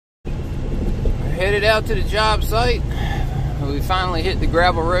headed out to the job site. We finally hit the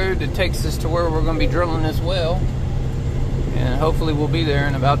gravel road that takes us to where we're going to be drilling this well. And hopefully we'll be there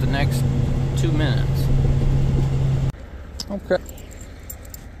in about the next 2 minutes. Okay.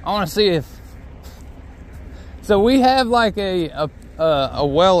 I want to see if... So we have like a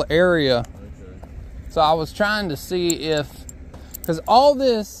well area. So I was trying to see if... Because all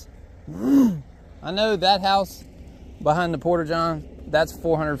this... I know that house behind the Porta-John, that's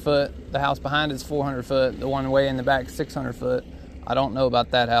 400 foot. The house behind it's 400 foot. The one way in the back, 600 foot. I don't know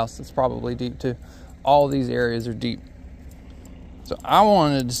about that house. It's probably deep too. All these areas are deep. So I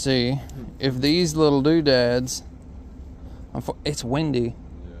wanted to see if these little doodads... It's windy.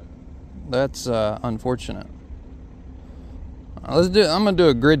 That's unfortunate. Let's do. I'm gonna do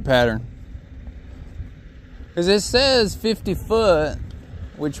a grid pattern. Because it says 50 foot,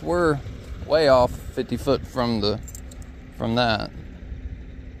 which we're way off 50 foot from that.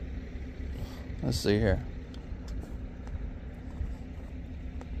 Let's see here.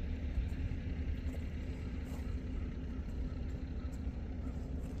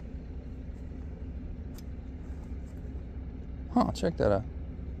 Huh, check that out.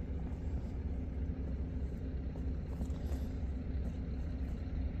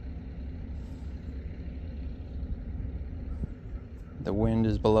 The wind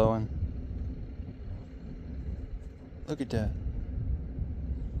is blowing. Look at that.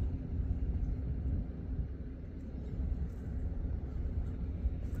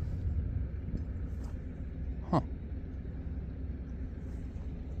 Huh.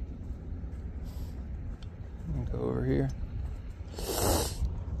 Go over here.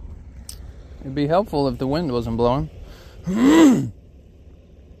 It'd be helpful if the wind wasn't blowing.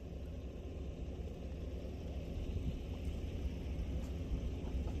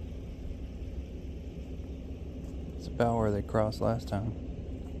 It's about where they crossed last time.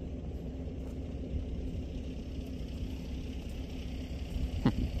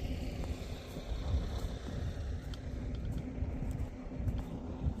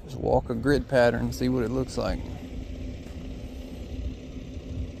 Just walk a grid pattern and see what it looks like.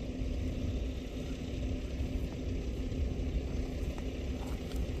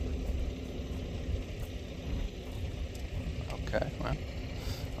 Okay, well,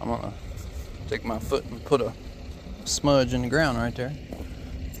 I'm gonna take my foot and put a smudge in the ground right there.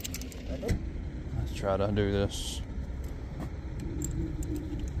 Let's try to do this.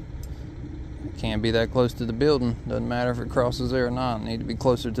 Can't be that close to the building. Doesn't matter if it crosses there or not. Need to be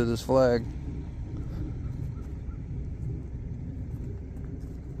closer to this flag.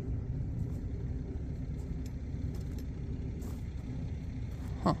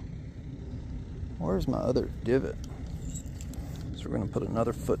 Huh. Where's my other divot? So we're gonna put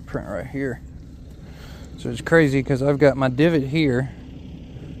another footprint right here. So it's crazy because I've got my divot here,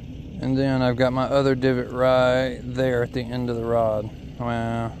 and then I've got my other divot right there at the end of the rod.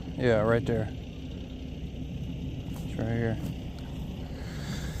 Well, yeah, right there. It's right here.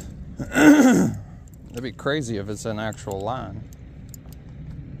 That'd be crazy if it's an actual line.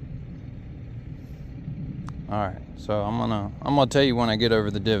 All right, so I'm gonna tell you when I get over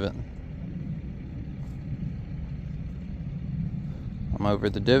the divot. I'm over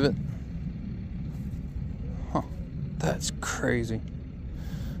the divot. Huh, that's crazy.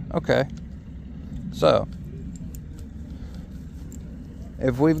 Okay, so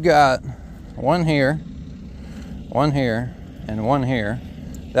if we've got one here, and one here,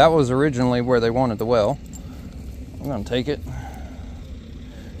 that was originally where they wanted the well. I'm gonna take it,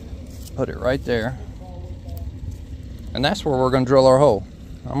 put it right there, and that's where we're gonna drill our hole.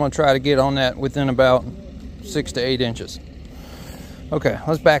 I'm gonna try to get on that within about 6 to 8 inches. Okay,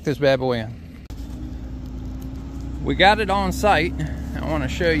 let's back this bad boy in. We got it on site. I want to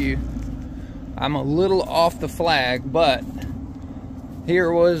show you. I'm a little off the flag, but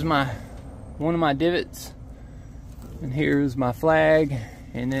here was one of my divots, and here's my flag,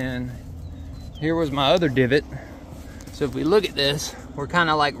 and then here was my other divot. So if we look at this, we're kind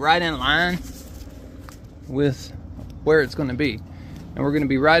of like right in line with where it's going to be, and we're going to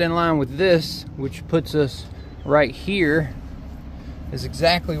be right in line with this, which puts us right here. Is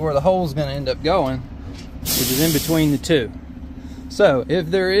exactly where the hole is going to end up going, which is in between the two. So if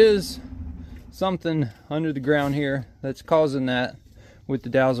there is something under the ground here that's causing that with the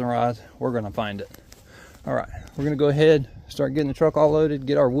dowsing rods, we're going to find it. All right, we're going to go ahead, start getting the truck all loaded,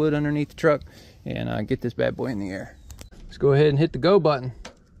 get our wood underneath the truck, and get this bad boy in the air. Let's go ahead and hit the go button.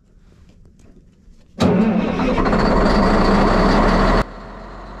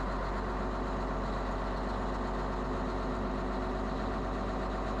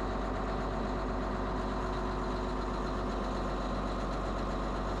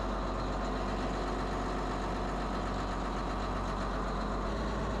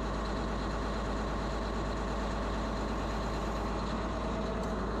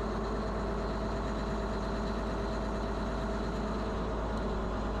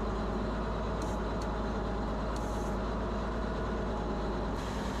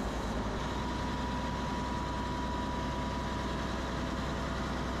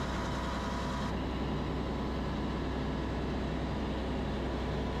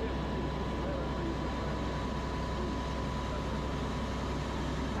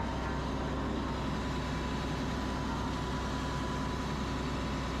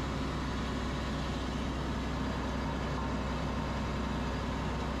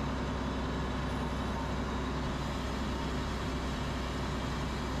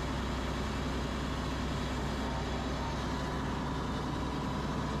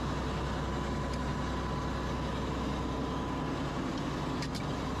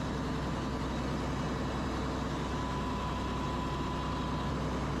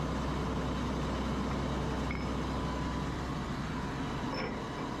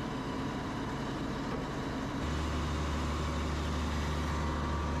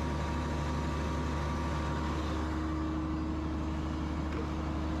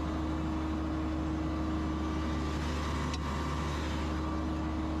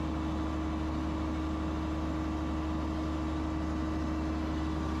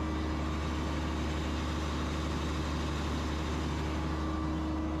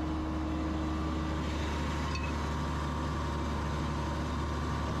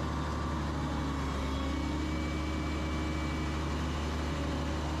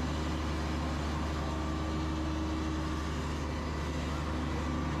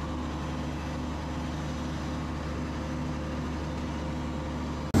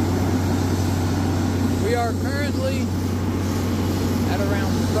 approximately at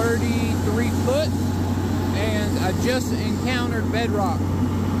around 33 foot, and I just encountered bedrock.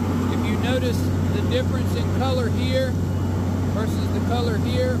 If you notice the difference in color here versus the color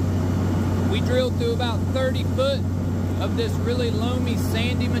here, we drilled through about 30 foot of this really loamy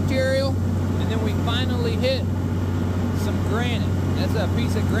sandy material, and then we finally hit some granite. That's a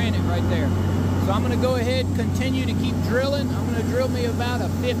piece of granite right there. So I'm going to go ahead and continue to keep drilling. I'm going to drill me about a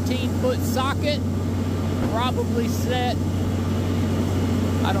 15-foot socket, probably set,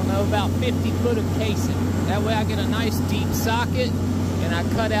 I don't know, about 50 foot of casing. That way I get a nice deep socket and I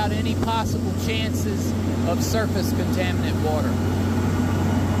cut out any possible chances of surface contaminant water.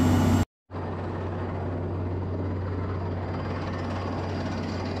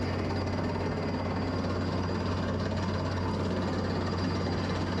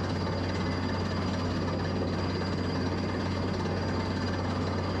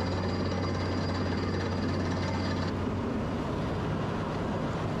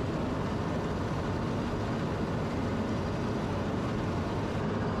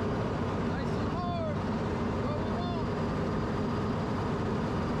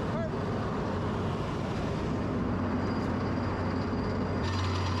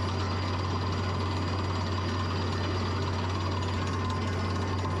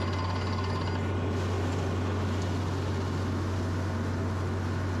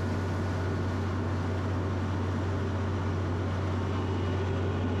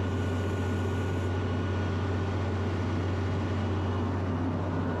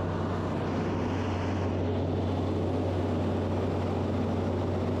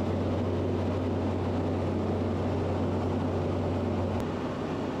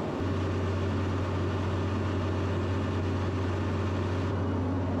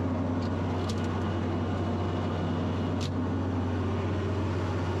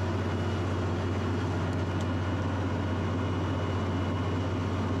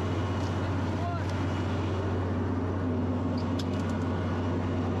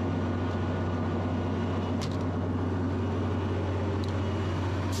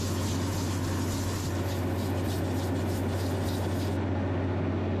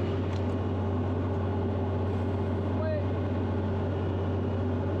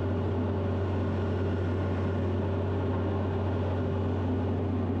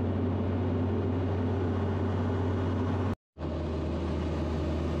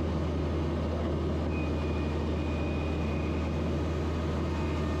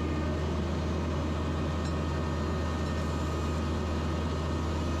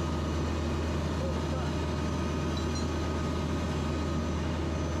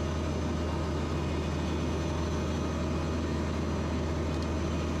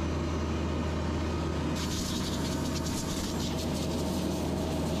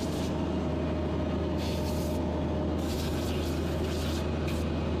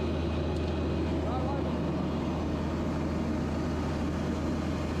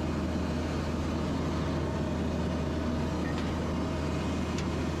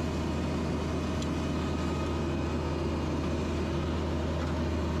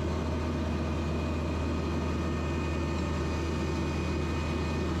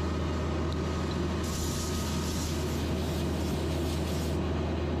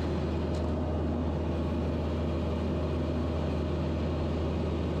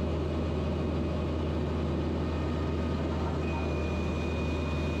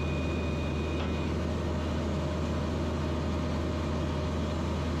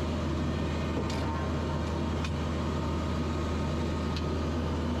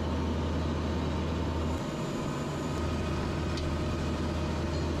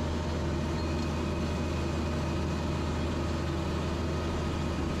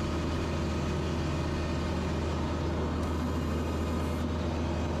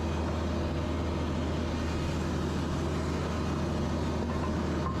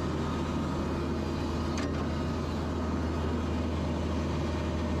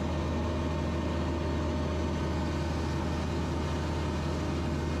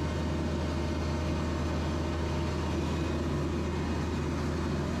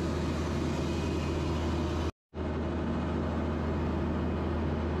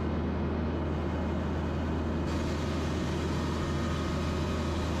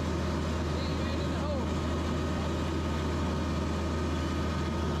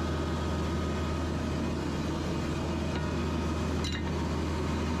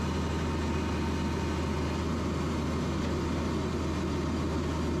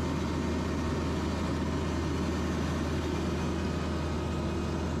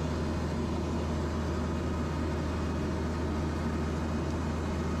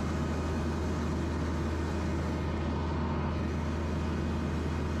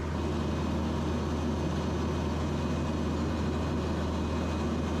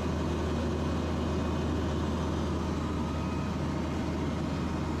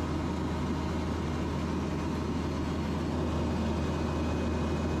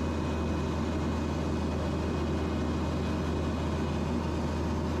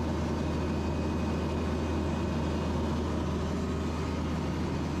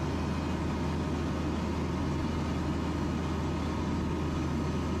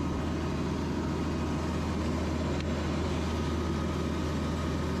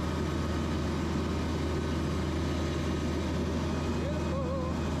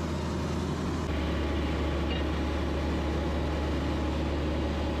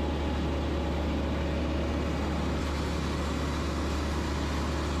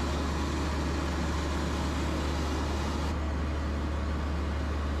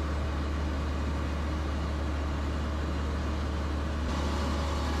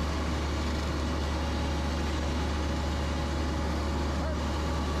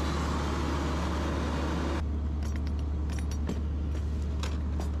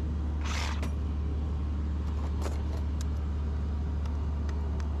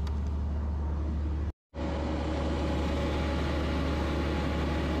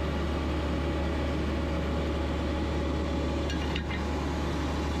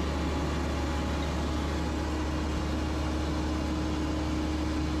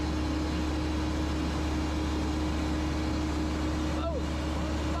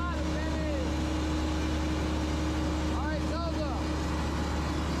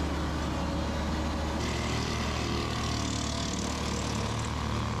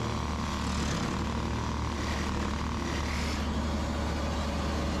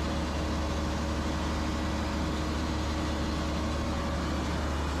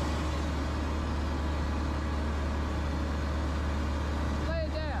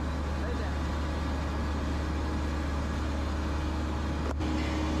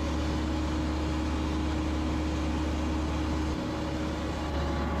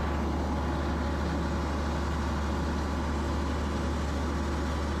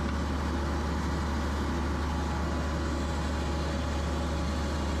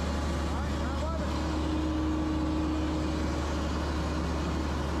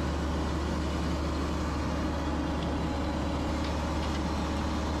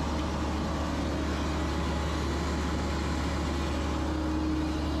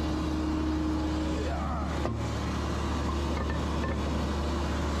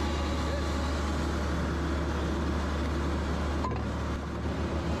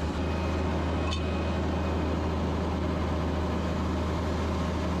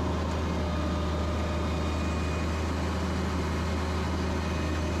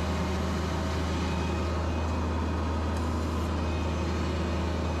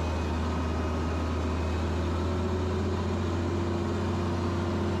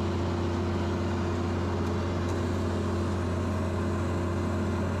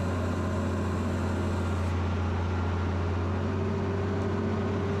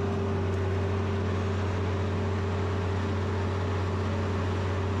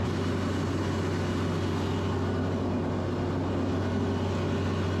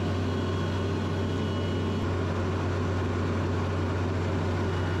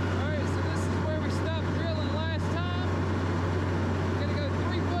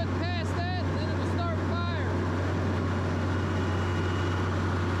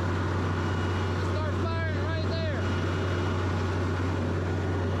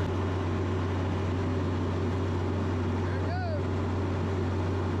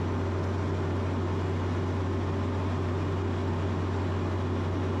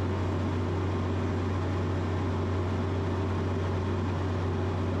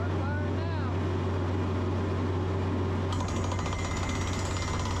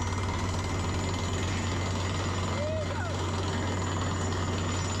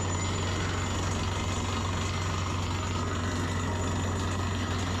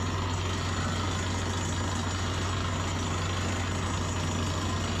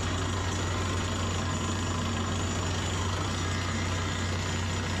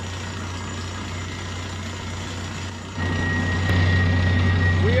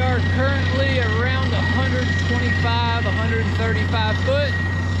 currently around 125, 135 foot.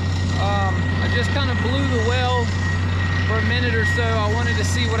 I just kind of blew the well for a minute or so. I wanted to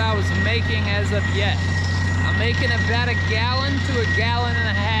see what I was making as of yet. I'm making about 1 gallon to 1.5 gallons a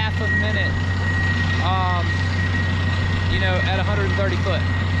minute, you know, at 130 foot.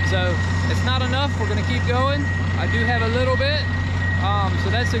 So it's not enough. We're gonna keep going. I do have a little bit, so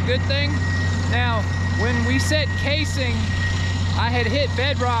that's a good thing. Now, when we set casing, I had hit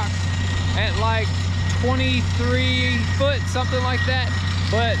bedrock at like 23 foot, something like that.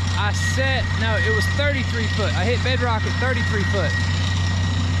 But I set, no, it was 33 foot. I hit bedrock at 33 foot.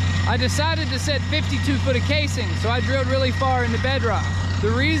 I decided to set 52 foot of casing, so I drilled really far into bedrock.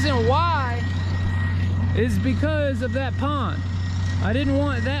 The reason why is because of that pond. I didn't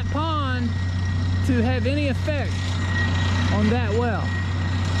want that pond to have any effect on that well.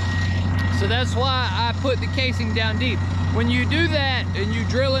 So that's why I put the casing down deep. When you do that and you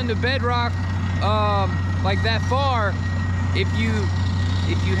drill into bedrock like that far, if you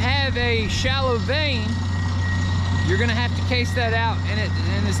have a shallow vein, you're gonna have to case that out and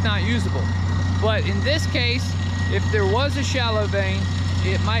it's not usable. But in this case, if there was a shallow vein,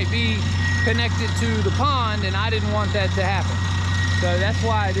 it might be connected to the pond, and I didn't want that to happen. So that's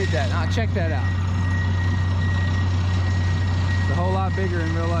why I did that. Now check that out. It's a whole lot bigger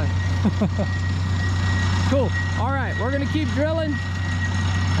in real life. Cool. All right, we're gonna keep drilling.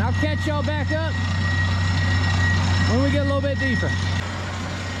 I'll catch y'all back up when we get a little bit deeper.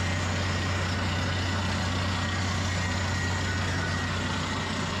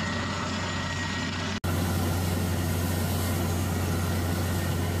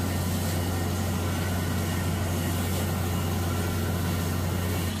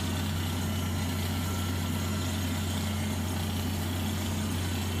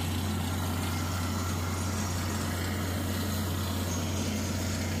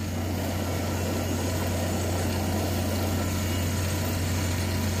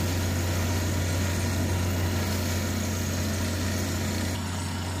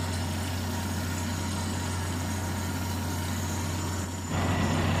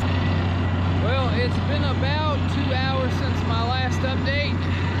 It's been about 2 hours since my last update.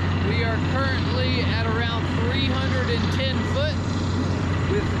 We are currently at around 310 foot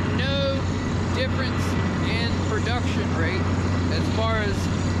with no difference in production rate as far as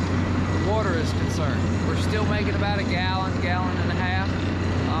the water is concerned. We're still making about 1 gallon, 1.5 gallons.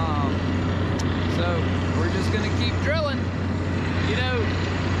 So we're just gonna keep drilling. You know,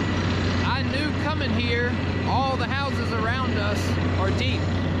 I knew coming here, all the houses around us are deep.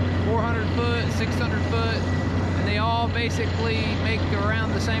 400 foot, 600 foot, and they all basically make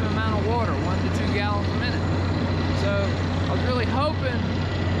around the same amount of water, 1 to 2 gallons a minute. So I was really hoping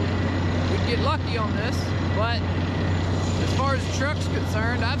we'd get lucky on this, but as far as the truck's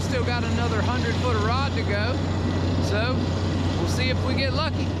concerned, I've still got another 100 foot of rod to go. So we'll see if we get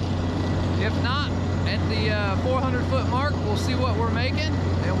lucky. If not, at the 400 foot mark, we'll see what we're making,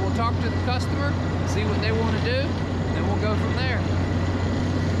 and we'll talk to the customer, see what they want to do, and we'll go from there.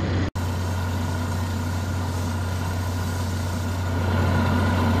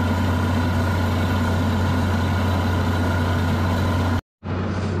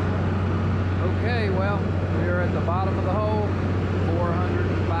 Bottom of the hole,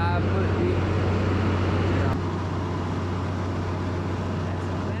 405 foot deep.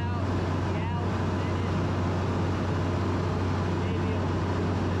 That's about 1 gallon a minute.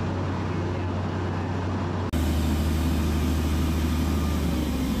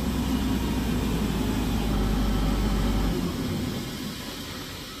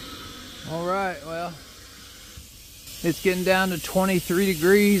 All right, well, it's getting down to 23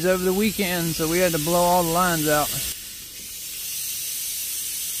 degrees over the weekend, so we had to blow all the lines out.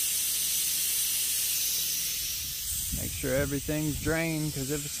 Make sure everything's drained, because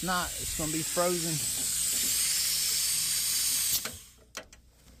if it's not, it's going to be frozen.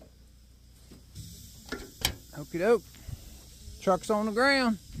 Okie doke. Truck's on the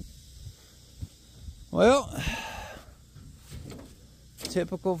ground. Well,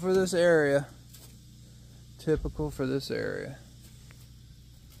 typical for this area. Typical for this area.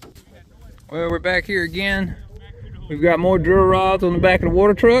 Well, we're back here again. We've got more drill rods on the back of the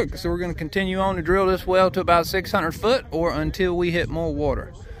water truck, so we're going to continue on to drill this well to about 600 foot or until we hit more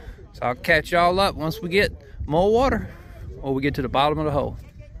water. So I'll catch y'all up once we get more water or we get to the bottom of the hole.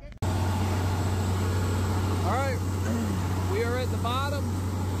 All right, we are at the bottom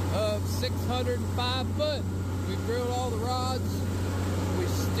of 605 foot. We've drilled all the rods. It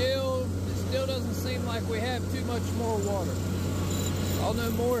still doesn't seem like we have too much more water. I'll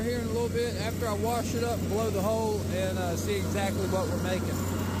know more here in a little bit after I wash it up and blow the hole and see exactly what we're making.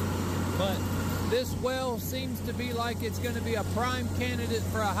 but this well seems to be like it's going to be a prime candidate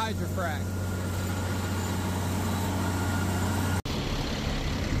for a hydrofrac.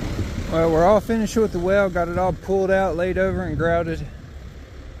 Well, we're all finished with the well, got it all pulled out, laid over and grouted.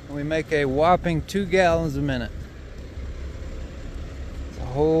 And we make a whopping 2 gallons a minute. It's a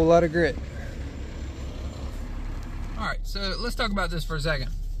whole lot of grit. All right, so let's talk about this for a second.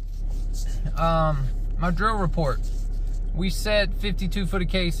 My drill report, we set 52 foot of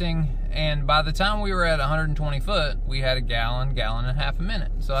casing, and by the time we were at 120 foot, we had a gallon and a half a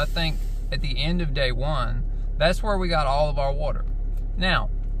minute. So I think at the end of day 1, that's where we got all of our water. Now,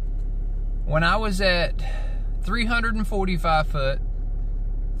 when I was at 345 foot,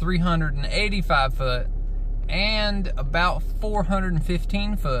 385 foot, and about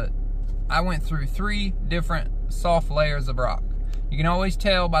 415 foot, I went through 3 different soft layers of rock. You can always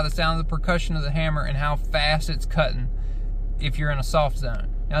tell by the sound of the percussion of the hammer and how fast it's cutting if you're in a soft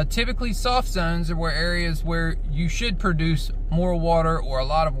zone. Now, typically soft zones are where areas where you should produce more water or a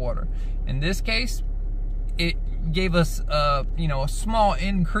lot of water. In this case, it gave us a small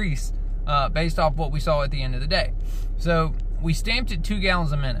increase based off what we saw at the end of the day. So we stamped it 2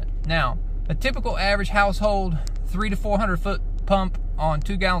 gallons a minute. Now, a typical average household 300 to 400 foot pump on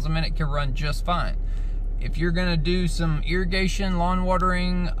 2 gallons a minute can run just fine. If you're gonna do some irrigation, lawn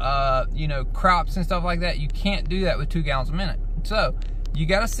watering, crops and stuff like that, you can't do that with 2 gallons a minute. So you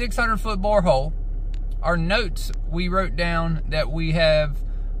got a 600 foot borehole. Our notes, we wrote down that we have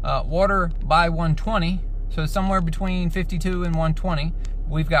water by 120, so somewhere between 52 and 120,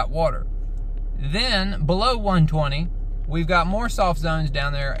 we've got water. Then below 120, we've got more soft zones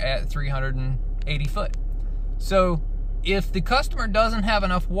down there at 380 foot. So if the customer doesn't have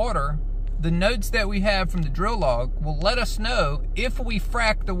enough water, the notes that we have from the drill log will let us know if we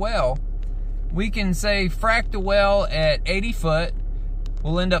frack the well. We can say frack the well at 80 foot.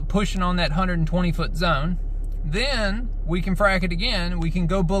 We'll end up pushing on that 120 foot zone. Then we can frack it again. We can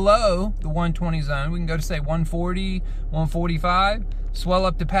go below the 120 zone. We can go to say 140, 145, swell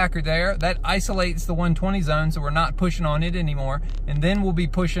up the packer there. That isolates the 120 zone, so we're not pushing on it anymore. And then we'll be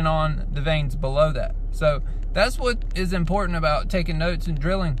pushing on the veins below that. So that's what is important about taking notes and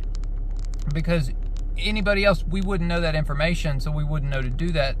drilling, because anybody else, we wouldn't know that information, so we wouldn't know to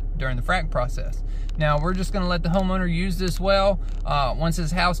do that during the frac process. Now, we're just going to let the homeowner use this well. Once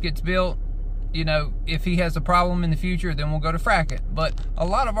his house gets built, if he has a problem in the future, then we'll go to frac it. But a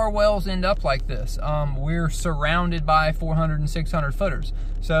lot of our wells end up like this. We're surrounded by 400 and 600 footers,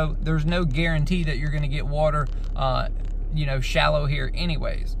 so there's no guarantee that you're going to get water shallow here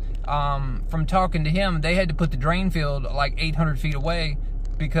anyways. From talking to him, they had to put the drain field like 800 feet away,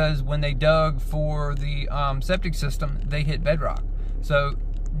 because when they dug for the septic system, they hit bedrock. So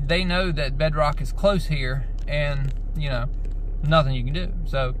they know that bedrock is close here, and nothing you can do.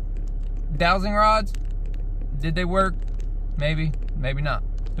 So dowsing rods, did they work? Maybe, maybe not.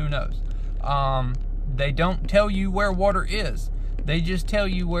 Who knows? They don't tell you where water is. They just tell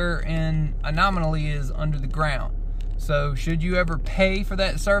you where an anomaly is under the ground. So should you ever pay for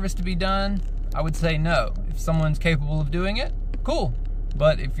that service to be done? I would say no. If someone's capable of doing it, cool.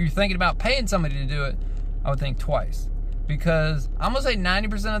 But if you're thinking about paying somebody to do it, I would think twice. Because I'm going to say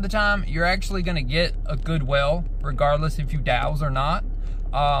 90% of the time, you're actually going to get a good well, regardless if you douse or not.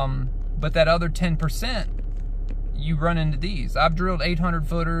 But that other 10%, you run into these. I've drilled 800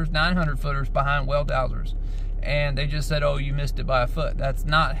 footers, 900 footers behind well dowsers. And they just said, oh, you missed it by a foot. That's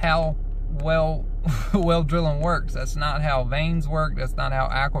not how well drilling works. That's not how veins work. That's not how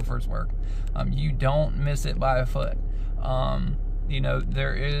aquifers work. You don't miss it by a foot.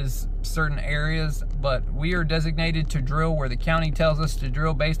 There is certain areas, but we are designated to drill where the county tells us to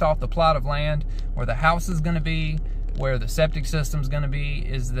drill based off the plot of land, where the house is going to be, where the septic system is going to be.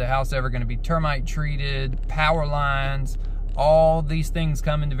 Is the house ever going to be termite treated, power lines? All these things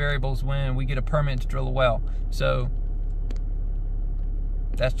come into variables when we get a permit to drill a well. So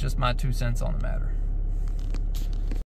that's just my 2 cents on the matter.